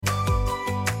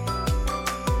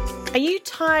Are you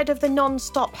tired of the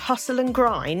non-stop hustle and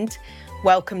grind?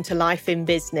 Welcome to Life in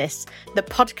Business, the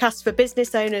podcast for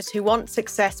business owners who want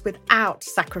success without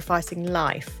sacrificing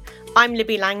life. I'm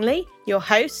Libby Langley, your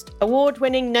host,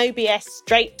 award-winning no BS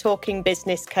straight-talking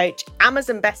business coach,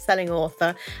 Amazon best-selling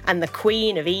author, and the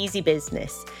queen of easy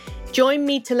business. Join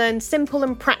me to learn simple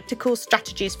and practical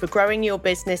strategies for growing your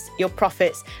business, your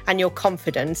profits, and your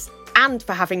confidence, and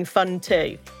for having fun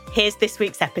too. Here's this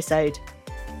week's episode.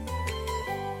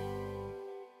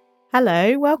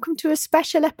 Hello, welcome to a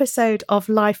special episode of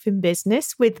Life in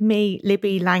Business with me,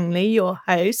 Libby Langley, your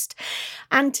host.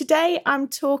 And today I'm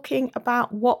talking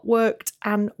about what worked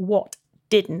and what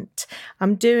didn't.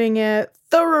 I'm doing a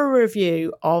thorough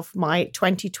review of my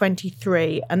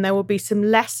 2023, and there will be some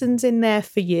lessons in there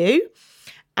for you.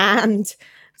 And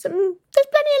there's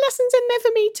plenty of lessons in there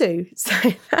for me too.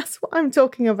 So that's what I'm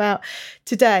talking about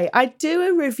today. I do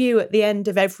a review at the end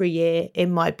of every year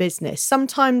in my business.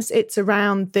 Sometimes it's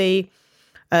around the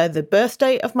birth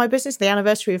date of my business, the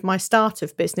anniversary of my start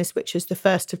of business, which is the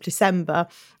 1st of December.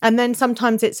 And then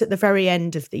sometimes it's at the very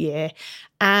end of the year.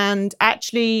 And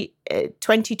actually,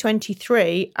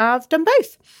 2023, I've done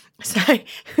both. So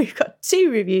we've got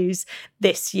two reviews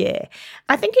this year.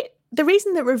 I think the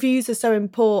reason that reviews are so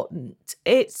important,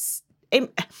 it's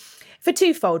for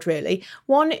twofold, really.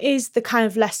 One is the kind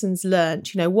of lessons learned,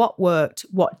 what worked,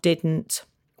 what didn't,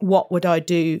 what would I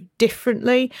do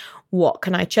differently, what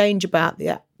can I change about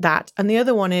that? And the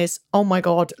other one is, oh my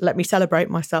God, let me celebrate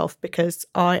myself because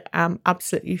I am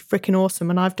absolutely freaking awesome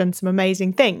and I've done some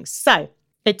amazing things. So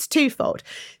it's twofold.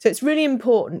 So it's really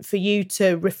important for you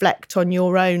to reflect on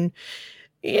your own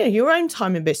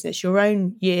time in business, your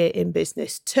own year in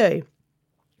business too.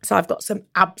 So I've got some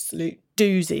absolute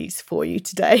doozies for you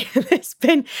today.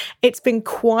 It's been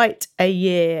quite a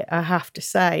year, I have to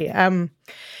say. I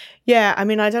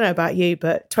don't know about you,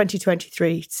 but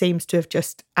 2023 seems to have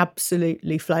just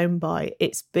absolutely flown by.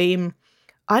 It's been,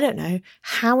 I don't know,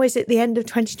 how is it the end of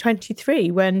 2023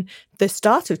 when the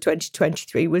start of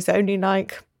 2023 was only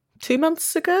like 2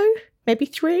 months ago, maybe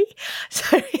 3?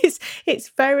 So it's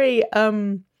very,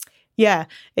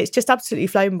 it's just absolutely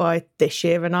flown by this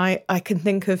year. And I can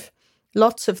think of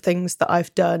lots of things that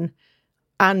I've done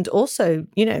and also,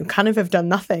 kind of have done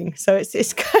nothing. So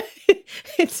it's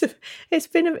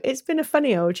been a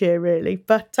funny old year, really.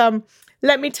 But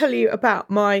let me tell you about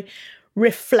my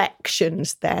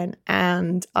reflections then,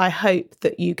 and I hope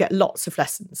that you get lots of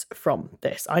lessons from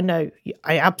this. I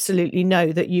absolutely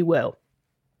know that you will.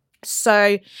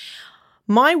 So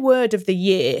my word of the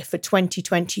year for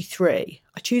 2023,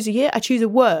 I choose a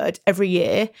word every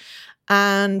year,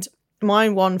 and my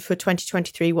one for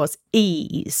 2023 was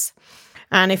ease.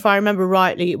 And if I remember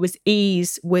rightly, it was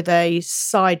ease with a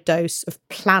side dose of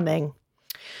planning.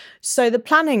 So the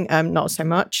planning, not so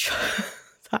much.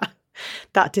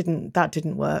 that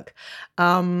didn't work.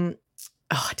 I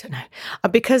don't know.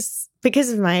 Because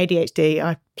of my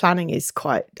ADHD, planning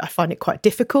I find it quite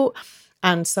difficult.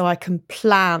 And so I can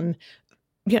plan,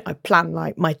 I plan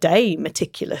like my day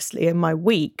meticulously and my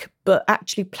week, but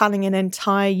actually planning an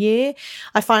entire year,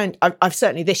 I've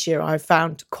certainly this year I've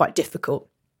found quite difficult.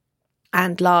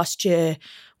 And last year,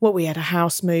 we had a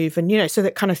house move and, so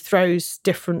that kind of throws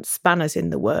different spanners in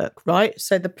the work, right?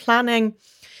 So the planning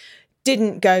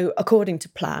didn't go according to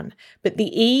plan, but the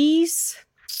ease,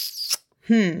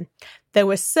 there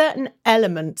were certain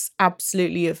elements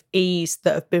absolutely of ease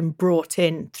that have been brought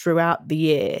in throughout the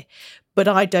year, but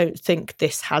I don't think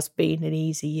this has been an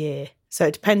easy year. So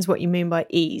it depends what you mean by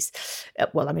ease.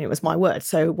 Well, it was my word.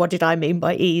 So what did I mean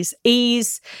by ease?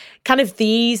 Ease, kind of the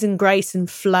ease and grace and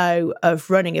flow of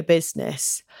running a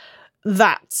business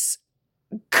that's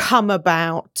come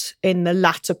about in the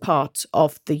latter part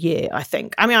of the year, I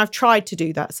think. I've tried to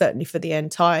do that certainly for the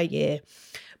entire year,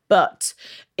 but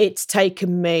it's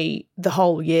taken me the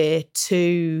whole year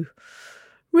to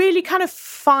really kind of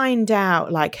find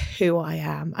out like who I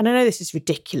am. And I know this is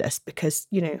ridiculous because,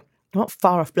 I'm not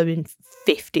far off blooming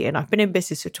 50 and I've been in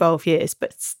business for 12 years,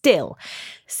 but still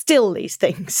these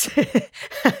things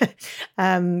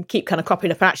keep kind of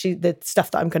cropping up. And actually the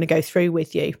stuff that I'm going to go through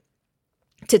with you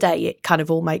today, it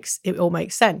all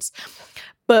makes sense.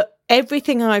 But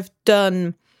everything I've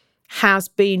done has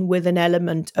been with an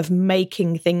element of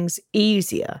making things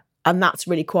easier. And that's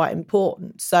really quite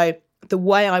important. So the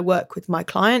way I work with my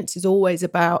clients is always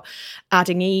about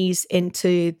adding ease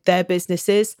into their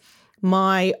businesses.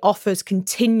 My offers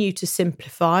continue to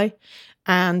simplify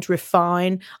and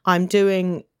refine. I'm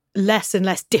doing less and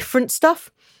less different stuff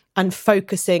and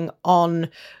focusing on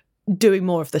doing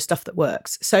more of the stuff that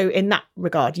works. So in that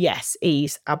regard, yes,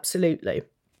 ease, absolutely.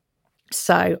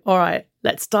 So, all right,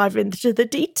 let's dive into the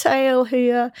detail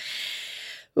here.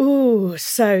 Ooh,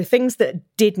 so things that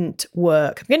didn't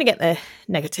work. I'm going to get the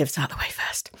negatives out of the way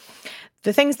first.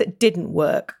 The things that didn't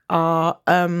work are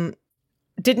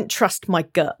didn't trust my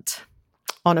gut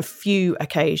on a few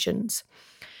occasions.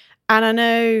 And I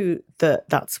know that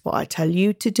that's what I tell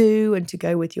you to do, and to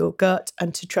go with your gut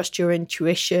and to trust your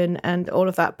intuition and all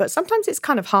of that. But sometimes it's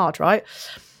kind of hard, right?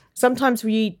 Sometimes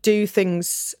we do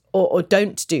things or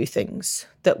don't do things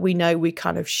that we know we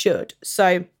kind of should.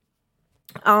 So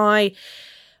I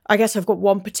guess I've got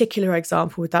one particular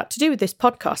example with that to do with this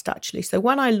podcast, actually. So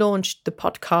when I launched the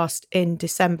podcast in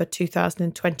December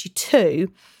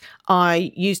 2022,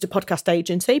 I used a podcast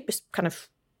agency, kind of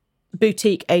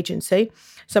boutique agency,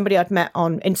 somebody I'd met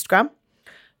on Instagram.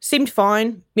 Seemed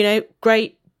fine,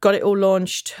 great, got it all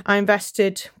launched. I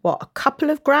invested, a couple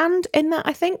of grand in that,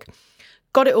 I think.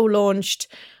 Got it all launched,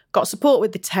 got support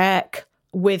with the tech,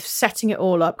 with setting it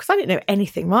all up, because I didn't know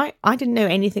anything, right? I didn't know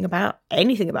anything about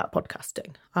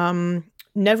podcasting.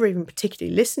 Never even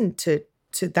particularly listened to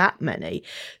that many.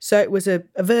 So it was a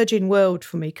virgin world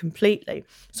for me completely.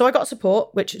 So I got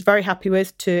support, which I was very happy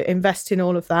with, to invest in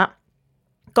all of that.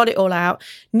 Got it all out,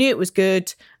 knew it was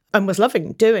good and was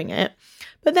loving doing it.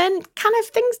 But then kind of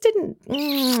things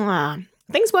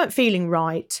weren't feeling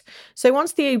right. So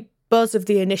once the buzz of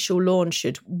the initial launch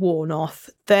had worn off,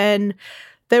 then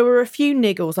there were a few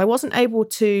niggles. I wasn't able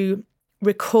to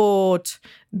record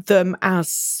them as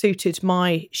suited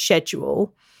my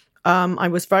schedule. I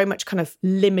was very much kind of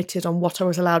limited on what I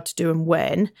was allowed to do and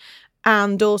when.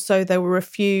 And also there were a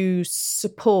few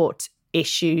support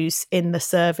issues in the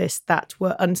service that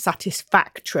were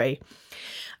unsatisfactory.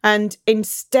 And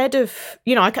instead of,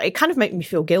 it kind of made me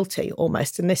feel guilty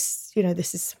almost. And this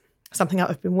is something that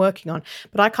I've been working on.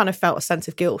 But I kind of felt a sense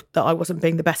of guilt that I wasn't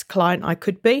being the best client I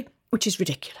could be, which is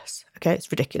ridiculous. Okay,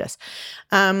 it's ridiculous.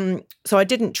 So I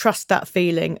didn't trust that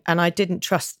feeling, and I didn't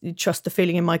trust the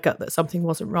feeling in my gut that something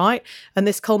wasn't right. And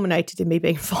this culminated in me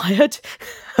being fired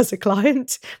as a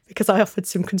client because I offered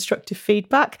some constructive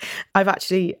feedback. I've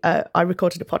actually, I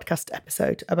recorded a podcast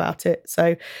episode about it.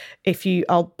 So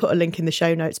I'll put a link in the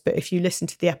show notes, but if you listen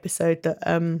to the episode that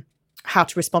how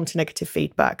to respond to negative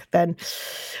feedback, then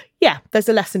yeah, there's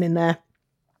a lesson in there.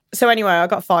 So anyway, I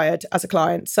got fired as a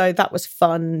client. So that was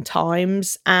fun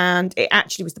times. And it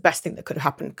actually was the best thing that could have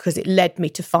happened because it led me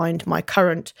to find my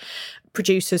current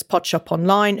producers, Podshop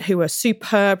Online, who are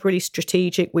superb, really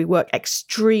strategic. We work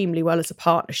extremely well as a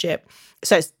partnership.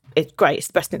 So it's great. It's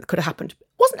the best thing that could have happened. It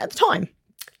wasn't at the time.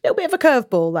 A little bit of a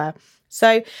curveball there.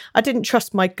 So I didn't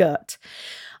trust my gut.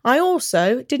 I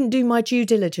also didn't do my due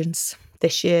diligence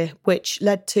this year, which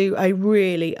led to a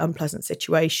really unpleasant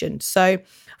situation. So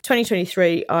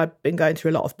 2023, I've been going through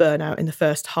a lot of burnout in the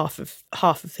first half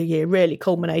of the year, really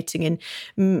culminating in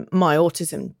my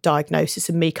autism diagnosis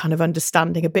and me kind of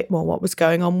understanding a bit more what was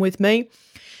going on with me.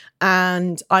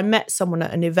 And I met someone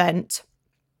at an event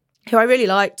who I really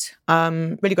liked,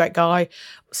 really great guy,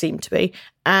 seemed to be,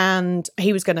 and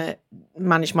he was going to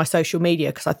manage my social media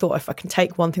because I thought if I can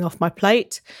take one thing off my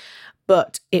plate.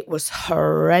 But it was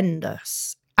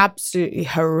horrendous, absolutely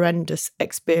horrendous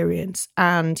experience.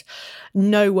 And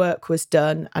no work was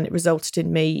done. And it resulted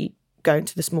in me going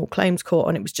to the small claims court.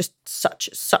 And it was just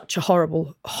such a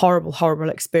horrible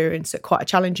experience at quite a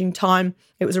challenging time.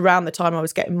 It was around the time I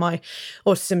was getting my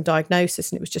autism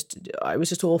diagnosis. And it was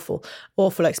just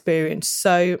awful experience.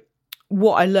 So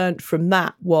what I learned from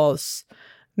that was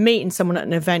meeting someone at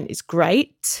an event is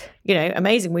great,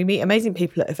 amazing. We meet amazing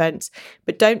people at events,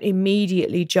 but don't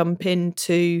immediately jump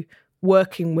into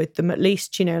working with them. At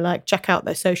least, check out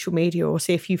their social media or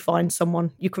see if you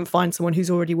can find someone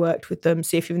who's already worked with them,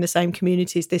 see if you're in the same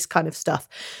communities, this kind of stuff.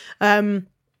 Can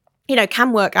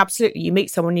work, absolutely. You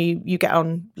meet someone, you get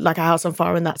on like a house on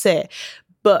fire and that's it.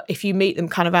 But if you meet them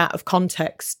kind of out of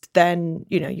context, then,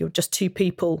 you're just two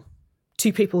people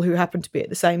who happen to be at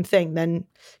the same thing, then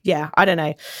yeah, I don't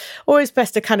know. Always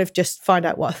best to kind of just find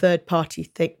out what a third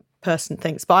party person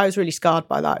thinks. But I was really scarred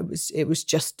by that. It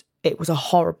was a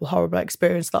horrible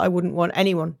experience that I wouldn't want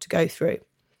anyone to go through.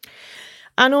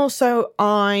 And also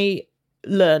I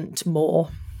learned more.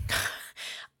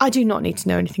 I do not need to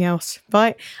know anything else,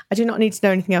 right? I do not need to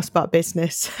know anything else about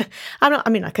business. I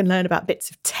can learn about bits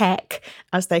of tech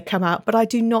as they come out, but I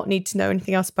do not need to know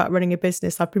anything else about running a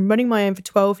business. I've been running my own for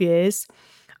 12 years.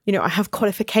 I have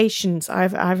qualifications. I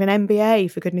have an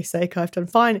MBA, for goodness sake. I've done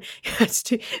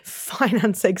finance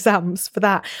exams for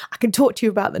that. I can talk to you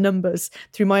about the numbers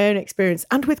through my own experience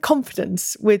and with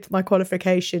confidence with my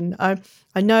qualification.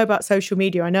 I know about social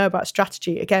media. I know about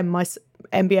strategy. Again, my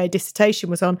MBA dissertation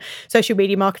was on social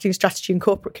media marketing strategy and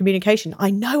corporate communication. I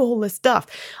know all this stuff.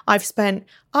 I've spent,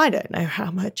 I don't know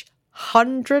how much,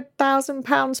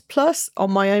 £100,000 plus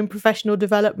on my own professional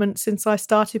development since I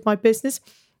started my business.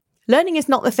 Learning is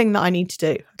not the thing that I need to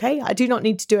do, okay? I do not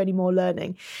need to do any more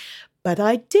learning, but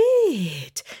I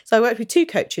did. So I worked with 2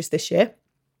 coaches this year,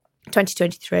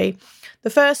 2023. The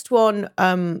first one,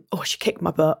 she kicked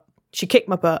my butt. She kicked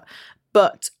my butt,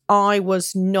 but I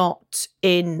was not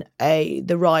in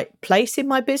the right place in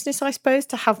my business, I suppose,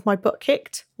 to have my butt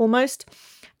kicked almost.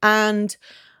 And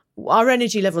our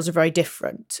energy levels are very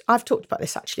different. I've talked about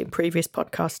this actually in previous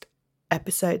podcast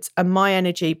episodes, and my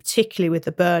energy, particularly with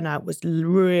the burnout, was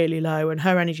really low, and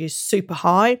her energy is super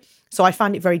high. So I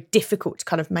found it very difficult to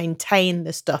kind of maintain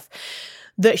the stuff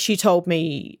that she told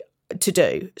me to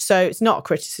do. So it's not a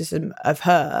criticism of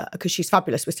her, because she's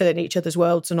fabulous. We're still in each other's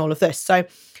worlds and all of this. So,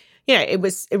 it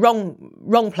was a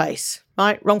wrong place,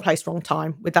 right? Wrong place, wrong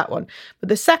time with that one. But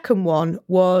the second one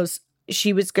was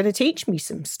she was going to teach me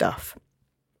some stuff.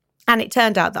 And it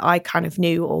turned out that I kind of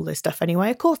knew all this stuff anyway.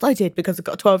 Of course I did, because I've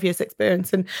got 12 years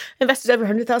experience and invested over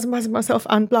 £100,000 in myself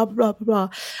and blah, blah, blah, blah.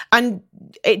 And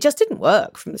it just didn't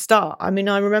work from the start. I mean,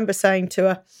 I remember saying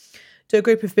to a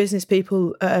group of business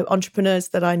people, entrepreneurs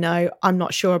that I know, I'm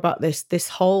not sure about this. This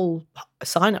whole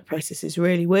sign-up process is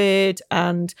really weird.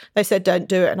 And they said, don't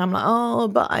do it. And I'm like, oh,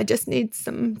 but I just need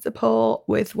some support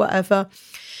with whatever.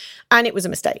 And it was a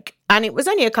mistake. And it was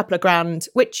only a couple of grand,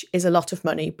 which is a lot of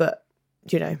money, but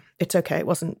it's okay. It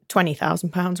wasn't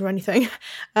 £20,000 or anything.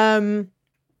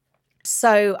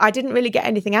 So I didn't really get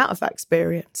anything out of that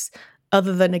experience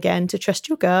other than, again, to trust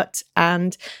your gut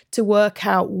and to work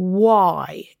out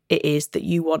why it is that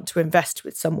you want to invest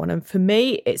with someone. And for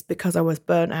me, it's because I was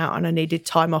burnt out and I needed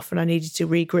time off and I needed to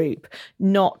regroup,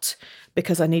 not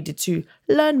because I needed to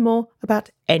learn more about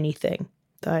anything,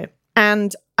 though.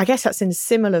 And I guess that's in a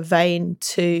similar vein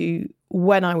to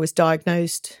when I was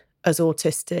diagnosed as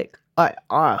autistic. I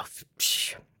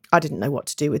didn't know what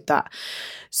to do with that.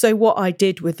 So what I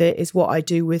did with it is what I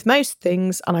do with most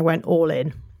things, and I went all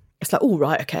in. It's like, oh,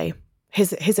 right, okay,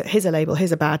 here's a label,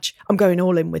 here's a badge. I'm going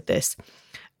all in with this.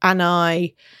 And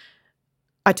I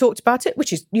talked about it,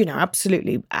 which is,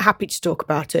 absolutely happy to talk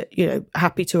about it,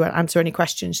 happy to answer any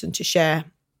questions and to share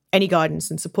any guidance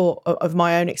and support of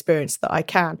my own experience that I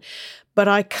can. But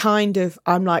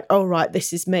I'm like, oh, right,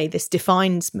 this is me, this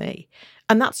defines me.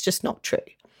 And that's just not true.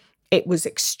 It was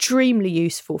extremely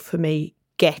useful for me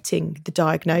getting the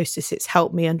diagnosis. It's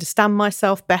helped me understand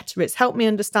myself better. It's helped me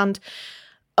understand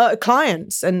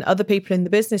clients and other people in the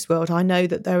business world. I know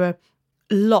that there are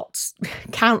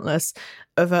countless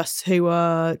of us who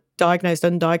are diagnosed,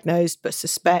 undiagnosed, but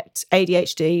suspect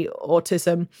ADHD,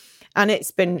 autism. And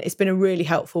it's been a really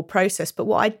helpful process. But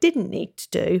what I didn't need to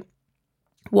do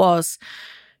was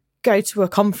go to a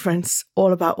conference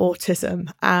all about autism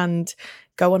and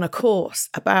go on a course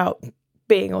about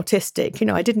being autistic.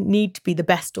 I didn't need to be the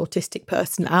best autistic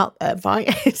person out there, right?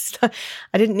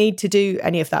 I didn't need to do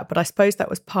any of that, but I suppose that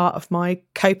was part of my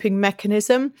coping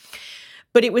mechanism.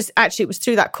 But it was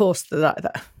through that course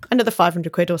that another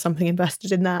 500 quid or something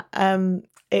invested in that.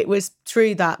 It was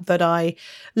through that I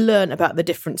learned about the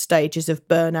different stages of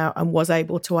burnout and was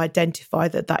able to identify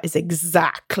that is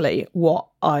exactly what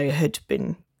I had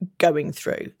been going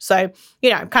through. So,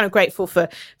 I'm kind of grateful for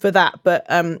that. But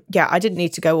I didn't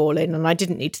need to go all in, and I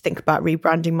didn't need to think about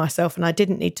rebranding myself, and I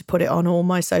didn't need to put it on all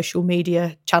my social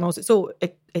media channels.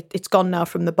 It's gone now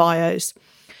from the bios.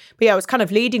 But I was kind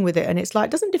of leading with it, and it's like,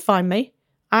 it doesn't define me.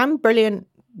 I'm brilliant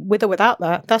with or without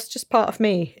that. That's just part of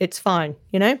me. It's fine,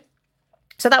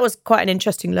 So that was quite an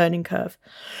interesting learning curve.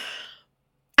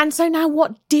 And so now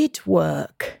what did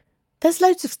work? There's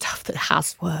loads of stuff that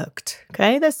has worked,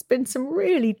 okay? There's been some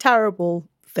really terrible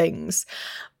things.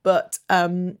 But,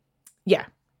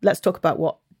 let's talk about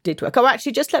what did work. Oh,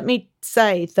 actually, just let me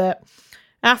say that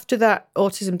after that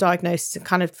autism diagnosis and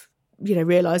kind of,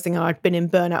 realising I'd been in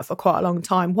burnout for quite a long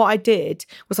time, what I did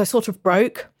was I sort of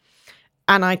broke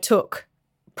and I took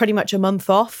pretty much a month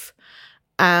off.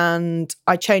 And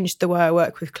I changed the way I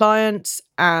work with clients,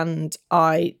 and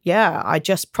I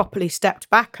just properly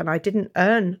stepped back, and I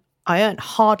earned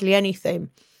hardly anything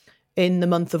in the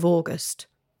month of August.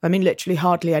 I mean, literally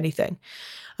hardly anything.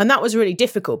 And that was really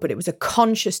difficult, but it was a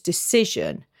conscious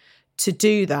decision to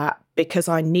do that because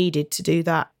I needed to do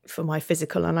that for my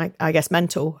physical and I guess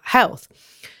mental health.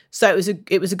 So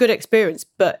it was a good experience.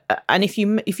 But and if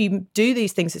you do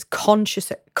these things as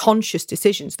conscious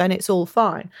decisions, then it's all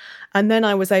fine. And then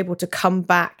I was able to come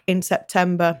back in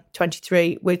September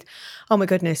 23 with, oh my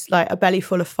goodness, like a belly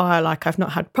full of fire, like I've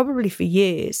not had probably for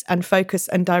years, and focus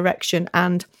and direction.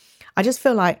 And I just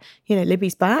feel like,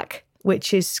 Libby's back,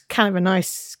 which is kind of a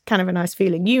nice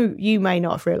feeling. You may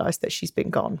not have realised that she's been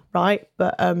gone, right?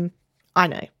 But I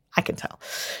know. I can tell.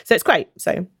 So it's great.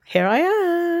 So here I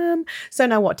am. So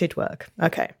now what did work?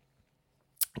 Okay.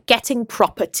 Getting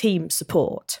proper team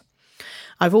support.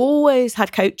 I've always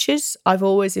had coaches. I've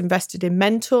always invested in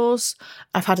mentors.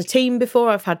 I've had a team before.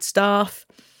 I've had staff.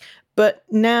 But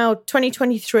now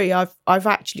 2023, I've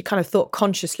actually kind of thought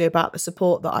consciously about the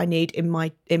support that I need in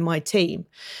my team.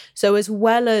 So as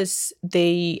well as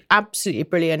the absolutely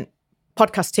brilliant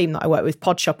podcast team that I work with,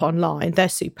 Podshop Online, they're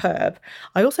superb.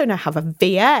 I also now have a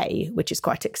VA, which is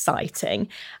quite exciting,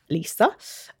 Lisa,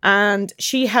 and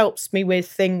she helps me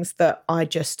with things that I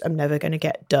just am never going to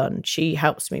get done. She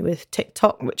helps me with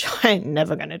TikTok, which I ain't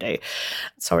never going to do.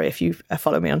 Sorry if you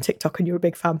follow me on TikTok and you're a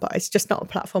big fan, but it's just not a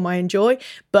platform I enjoy.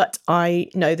 But I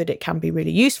know that it can be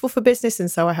really useful for business, and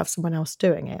so I have someone else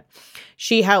doing it.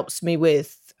 She helps me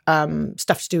with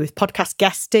stuff to do with podcast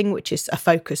guesting, which is a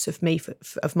focus of mine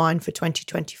for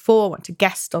 2024. I want to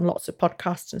guest on lots of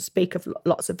podcasts and speak of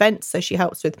lots of events. So she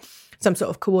helps with some sort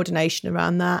of coordination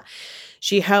around that.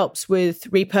 She helps with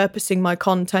repurposing my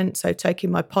content. So taking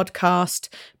my podcast,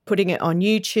 putting it on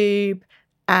YouTube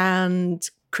and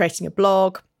creating a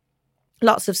blog.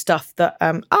 Lots of stuff that,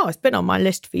 it's been on my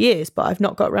list for years, but I've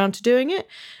not got around to doing it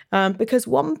because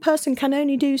one person can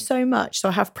only do so much. So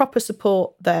I have proper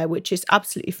support there, which is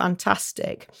absolutely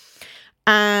fantastic.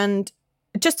 And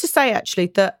just to say,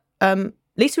 actually, that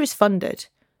Lisa is funded.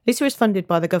 Lisa is funded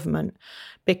by the government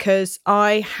because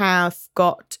I have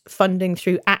got funding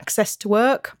through Access to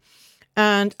Work.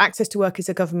 And Access to Work is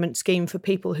a government scheme for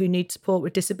people who need support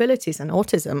with disabilities, and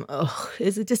autism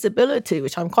is a disability,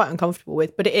 which I'm quite uncomfortable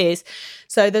with, but it is.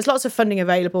 So there's lots of funding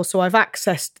available. So I've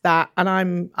accessed that, and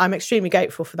I'm extremely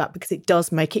grateful for that because it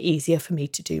does make it easier for me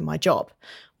to do my job,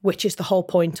 which is the whole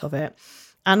point of it.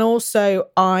 And also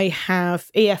I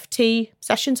have EFT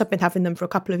sessions. I've been having them for a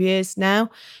couple of years now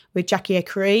with Jackie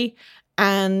Ekery.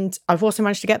 And I've also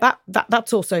managed to get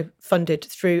that's also funded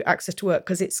through Access to Work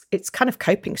because it's kind of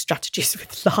coping strategies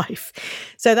with life.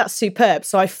 So that's superb.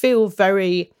 So I feel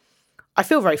very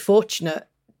fortunate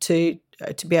to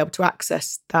be able to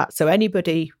access that. So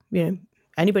anybody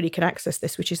can access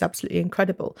this, which is absolutely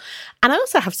incredible. And I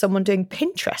also have someone doing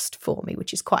Pinterest for me,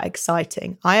 which is quite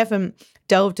exciting. I haven't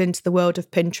delved into the world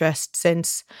of Pinterest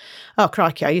since, oh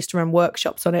crikey, I used to run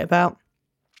workshops on it about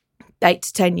 8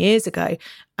 to 10 years ago.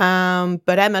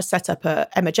 But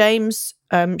Emma James,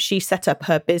 she set up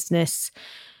her business,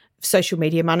 social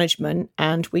media management,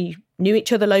 and we knew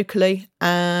each other locally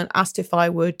and asked if I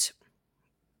would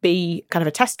be kind of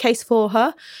a test case for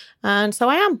her. And so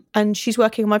I am. And she's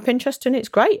working on my Pinterest and it's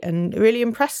great, and really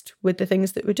impressed with the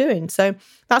things that we're doing. So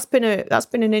that's been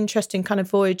an interesting kind of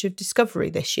voyage of discovery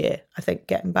this year, I think,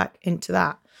 getting back into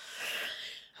that.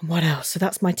 And what else? So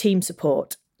that's my team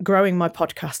support. Growing my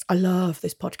podcast. I love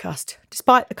this podcast,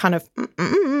 despite the kind of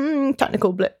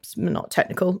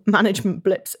management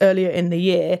blips earlier in the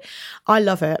year. I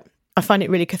love it. I find it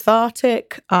really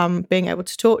cathartic, being able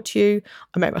to talk to you.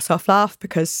 I make myself laugh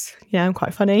because, I'm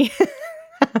quite funny.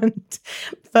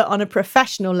 But on a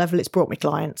professional level, it's brought me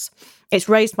clients. It's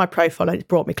raised my profile and it's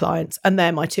brought me clients, and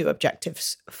they're my two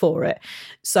objectives for it.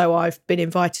 So I've been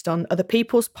invited on other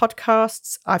people's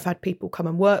podcasts. I've had people come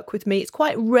and work with me. It's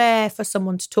quite rare for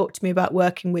someone to talk to me about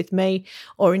working with me,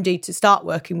 or indeed to start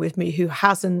working with me, who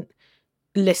hasn't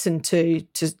listened to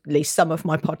at least some of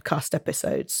my podcast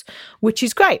episodes, which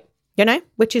is great.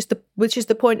 Which is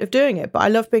the point of doing it. But I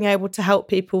love being able to help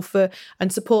people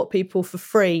and support people for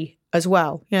free as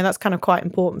well. That's kind of quite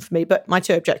important for me. But my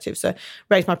two objectives are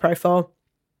raise my profile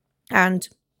and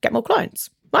get more clients,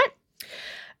 right?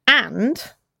 And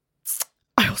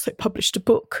I also published a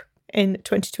book in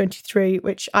 2023,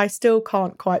 which I still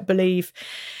can't quite believe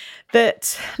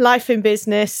that Life in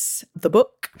Business, the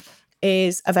book,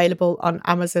 is available on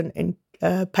Amazon in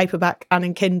paperback and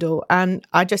in Kindle, and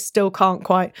I just still can't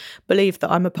quite believe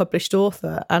that I'm a published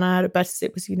author. And I had it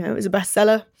was a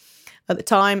bestseller at the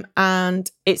time,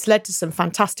 and it's led to some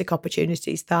fantastic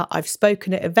opportunities that I've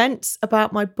spoken at events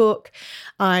about my book.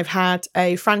 I've had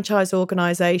a franchise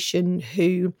organisation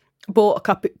who bought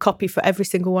a copy for every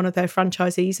single one of their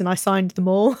franchisees, and I signed them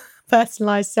all,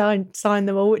 personalised, signed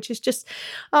them all, which is just,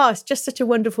 it's just such a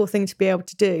wonderful thing to be able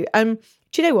to do. Do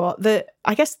you know what?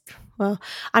 Well,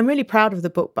 I'm really proud of the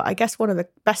book, but I guess one of the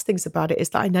best things about it is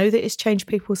that I know that it's changed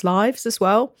people's lives as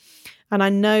well. And I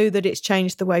know that it's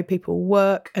changed the way people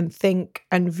work and think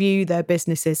and view their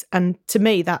businesses. And to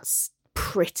me, that's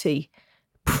pretty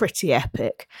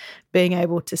epic, being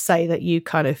able to say that you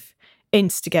kind of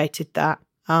instigated that.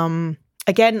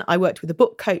 Again, I worked with a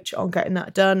book coach on getting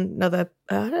that done. Another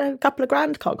couple of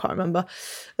grand, can't remember.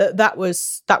 That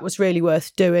was really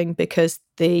worth doing because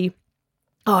it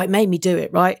made me do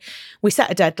it, right? We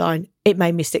set a deadline. It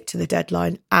made me stick to the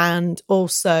deadline. And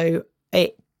also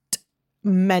it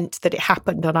meant that it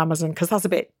happened on Amazon, because that's a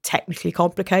bit technically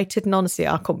complicated. And honestly,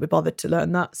 I couldn't be bothered to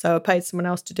learn that. So I paid someone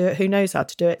else to do it who knows how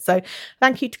to do it. So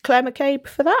thank you to Claire McCabe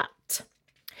for that.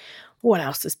 What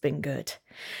else has been good?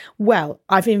 Well,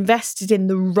 I've invested in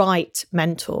the right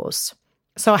mentors.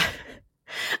 So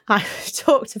I've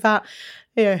talked about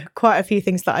quite a few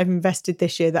things that I've invested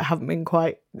this year that haven't been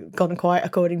gone quite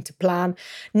according to plan.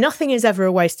 Nothing is ever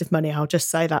a waste of money. I'll just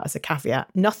say that as a caveat.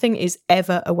 Nothing is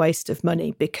ever a waste of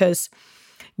money, because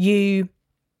you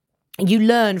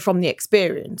learn from the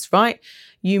experience, right?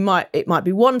 It might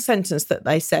be one sentence that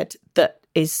they said that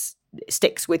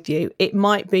sticks with you. It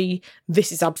might be,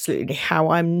 this is absolutely how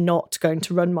I'm not going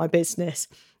to run my business.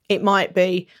 It might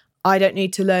be, I don't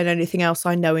need to learn anything else.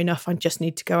 I know enough. I just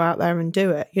need to go out there and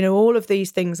do it. All of these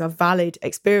things are valid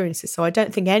experiences. So I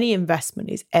don't think any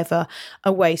investment is ever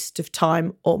a waste of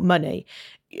time or money.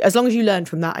 As long as you learn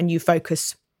from that and you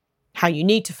focus how you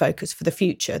need to focus for the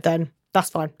future, then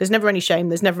that's fine. There's never any shame.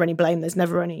 There's never any blame. There's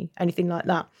never anything like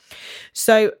that.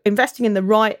 So investing in the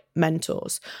right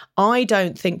mentors. I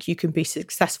don't think you can be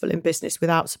successful in business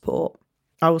without support.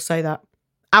 I will say that.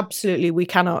 Absolutely, we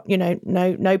cannot,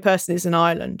 no person is an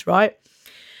island, right?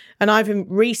 And I've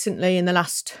recently, in the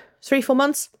last 3-4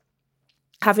 months,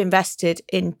 have invested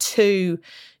in 2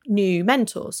 new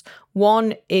mentors.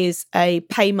 One is a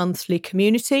pay monthly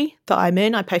community that I'm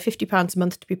in. I pay £50 a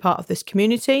month to be part of this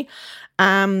community.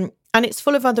 And it's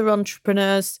full of other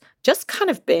entrepreneurs, just kind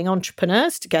of being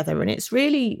entrepreneurs together. And it's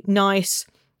really nice,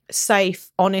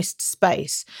 safe, honest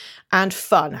space and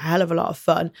fun, a hell of a lot of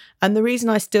fun. And the reason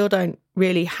I still don't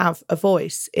really have a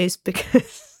voice is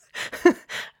because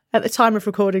at the time of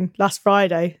recording last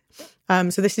Friday,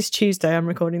 so this is Tuesday, I'm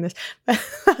recording this.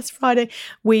 Last Friday,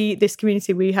 this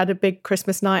community, we had a big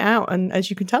Christmas night out. And as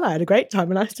you can tell, I had a great time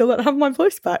and I still don't have my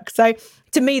voice back. So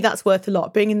to me, that's worth a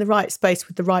lot, being in the right space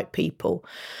with the right people.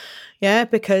 Yeah,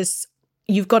 because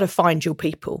you've got to find your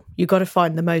people. You've got to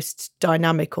find the most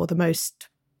dynamic or the most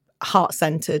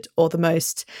heart-centered or the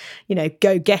most,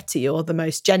 go-getty or the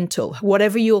most gentle.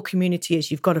 Whatever your community is,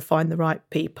 you've got to find the right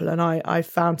people. And I've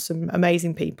found some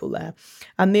amazing people there.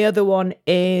 And the other one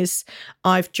is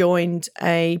I've joined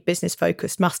a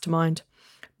business-focused mastermind,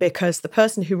 because the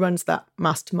person who runs that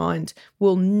mastermind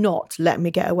will not let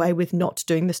me get away with not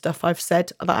doing the stuff I've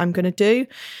said that I'm going to do.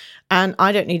 And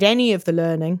I don't need any of the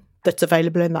learning that's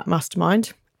available in that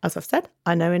mastermind. As I've said,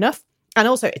 I know enough. And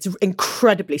also, it's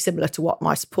incredibly similar to what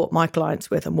I support my clients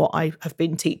with and what I have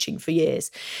been teaching for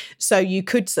years. So you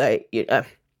could say,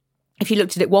 if you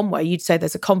looked at it one way, you'd say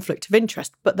there's a conflict of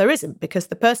interest, but there isn't, because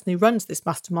the person who runs this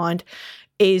mastermind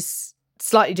is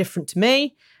slightly different to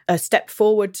me, a step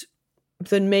forward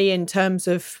than me in terms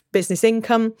of business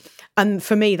income. And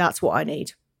for me, that's what I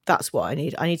need. That's what I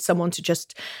need. I need someone to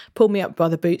just pull me up by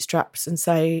the bootstraps and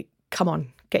say, come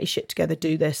on, get your shit together,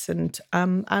 do this. And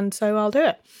so I'll do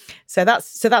it. So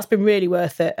that's been really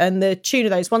worth it. And the tune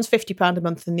of those, one's £50 a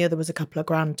month and the other was a couple of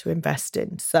grand to invest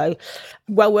in. So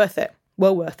well worth it.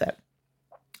 Well worth it.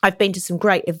 I've been to some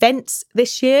great events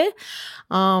this year.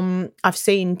 I've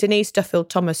seen Denise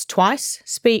Duffield-Thomas twice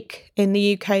speak in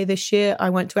the UK this year. I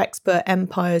went to Expert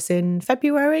Empires in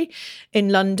February in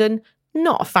London.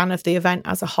 Not a fan of the event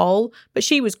as a whole, but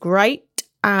she was great.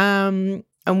 And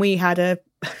we had a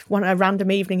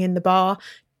random evening in the bar,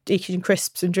 eating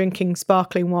crisps and drinking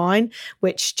sparkling wine,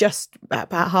 which just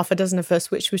about half a dozen of us,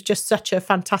 which was just such a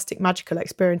fantastic, magical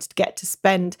experience to get to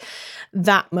spend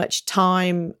that much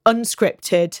time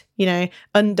unscripted,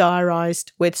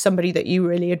 undiarised with somebody that you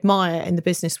really admire in the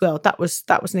business world. That was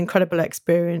an incredible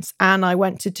experience. And I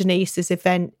went to Denise's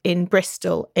event in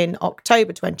Bristol in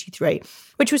October 23,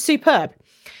 which was superb.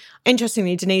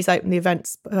 Interestingly, Denise opened the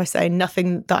events by saying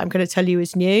nothing that I'm going to tell you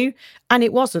is new. And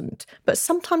it wasn't. But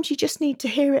sometimes you just need to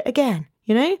hear it again,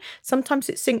 Sometimes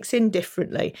it sinks in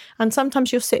differently. And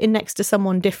sometimes you're sitting next to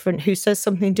someone different who says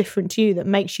something different to you that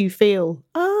makes you feel,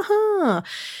 aha.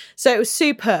 So it was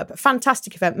superb.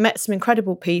 Fantastic event. Met some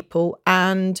incredible people.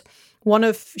 And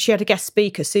she had a guest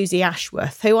speaker, Susie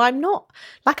Ashworth, who I'm not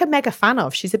like a mega fan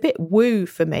of. She's a bit woo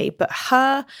for me. But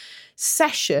her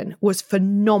session was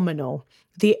phenomenal.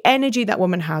 the energy that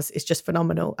woman has is just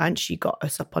phenomenal. And she got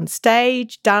us up on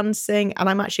stage, dancing, and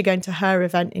I'm actually going to her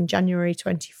event in January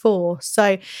 24.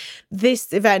 So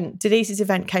this event, Denise's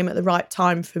event, came at the right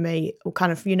time for me, or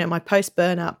kind of, my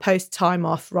post-burnout, post-time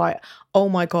off, right? Oh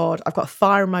my God, I've got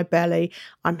fire in my belly.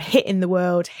 I'm hitting the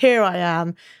world. Here I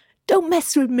am. Don't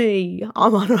mess with me.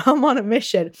 I'm on a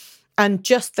mission. And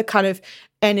just the kind of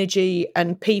energy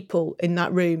and people in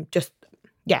that room just,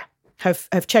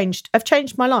 have changed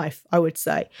my life, I would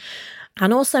say.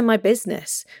 And also my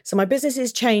business. So my business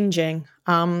is changing,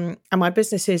 and my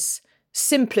business is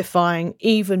simplifying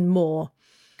even more.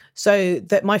 So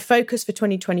that my focus for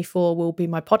 2024 will be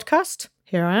my podcast.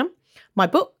 Here I am. My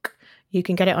book. You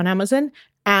can get it on Amazon.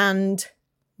 And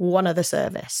one other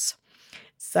service.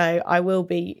 So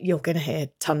you're going to hear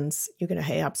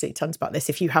absolutely tons about this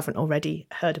if you haven't already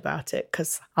heard about it,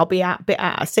 because I'll be a bit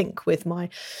out of sync with my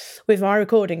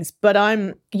recordings. But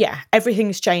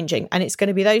everything's changing, and it's going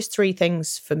to be those three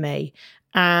things for me,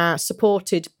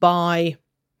 supported by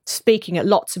speaking at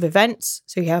lots of events.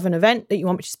 So you have an event that you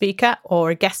want me to speak at,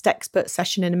 or a guest expert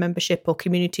session in a membership or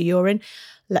community you're in,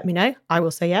 let me know. I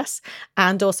will say yes.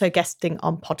 And also guesting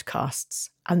on podcasts.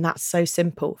 And that's so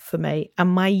simple for me. And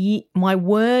my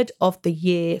word of the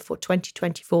year for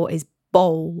 2024 is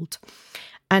bold.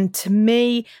 And to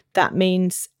me, that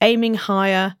means aiming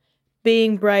higher,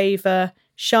 being braver,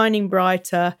 shining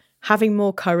brighter, having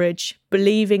more courage,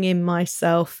 believing in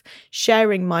myself,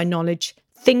 sharing my knowledge,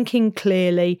 thinking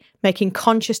clearly, making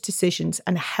conscious decisions,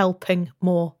 and helping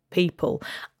more people.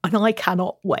 And I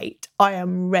cannot wait. I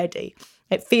am ready.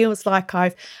 It feels like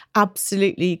I've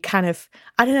absolutely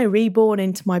reborn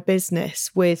into my business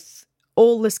with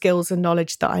all the skills and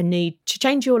knowledge that I need to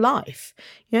change your life,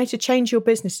 to change your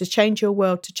business, to change your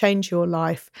world, to change your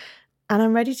life. And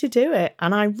I'm ready to do it.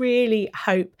 And I really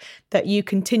hope that you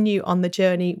continue on the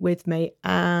journey with me,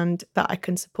 and that I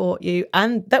can support you,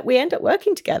 and that we end up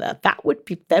working together. That would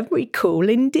be very cool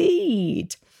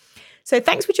indeed. So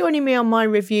thanks for joining me on my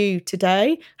review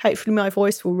today. Hopefully my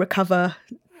voice will recover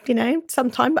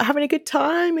sometime, but having a good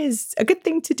time is a good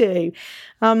thing to do.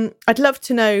 I'd love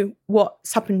to know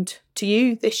what's happened to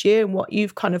you this year and what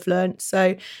you've kind of learned.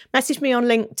 So message me on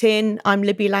LinkedIn. I'm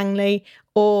Libby Langley,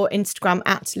 or Instagram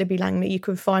at Libby Langley. You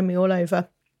can find me all over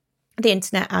the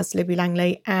internet as Libby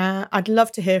Langley. I'd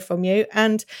love to hear from you.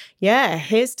 And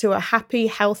here's to a happy,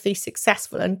 healthy,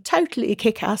 successful, and totally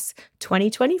kick-ass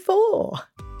 2024.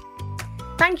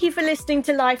 Thank you for listening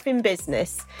to Life in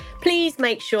Business. Please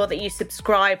make sure that you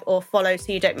subscribe or follow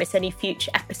so you don't miss any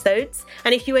future episodes.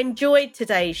 And if you enjoyed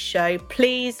today's show,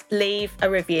 please leave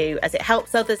a review, as it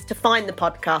helps others to find the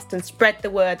podcast and spread the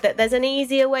word that there's an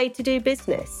easier way to do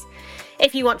business.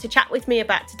 If you want to chat with me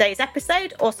about today's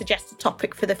episode or suggest a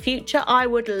topic for the future, I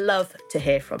would love to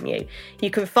hear from you.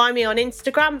 You can find me on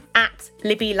Instagram at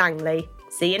Libby Langley.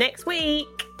 See you next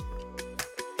week.